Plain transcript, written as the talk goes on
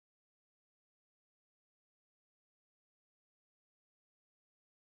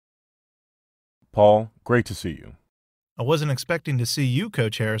Paul, great to see you. I wasn't expecting to see you,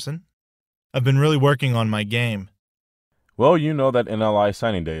 Coach Harrison. I've been really working on my game. Well, you know that NLI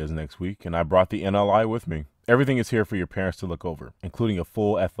signing day is next week, and I brought the NLI with me. Everything is here for your parents to look over, including a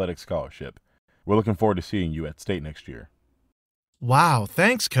full athletic scholarship. We're looking forward to seeing you at state next year. Wow,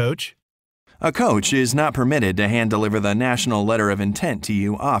 thanks, Coach. A coach is not permitted to hand-deliver the national letter of intent to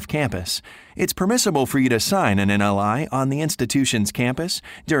you off campus. It's permissible for you to sign an NLI on the institution's campus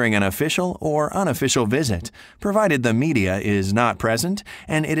during an official or unofficial visit, provided the media is not present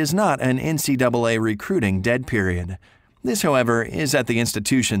and it is not an NCAA recruiting dead period. This, however, is at the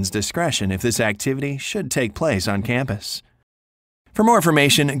institution's discretion if this activity should take place on campus. For more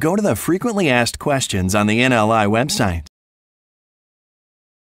information, go to the Frequently Asked Questions on the NLI website.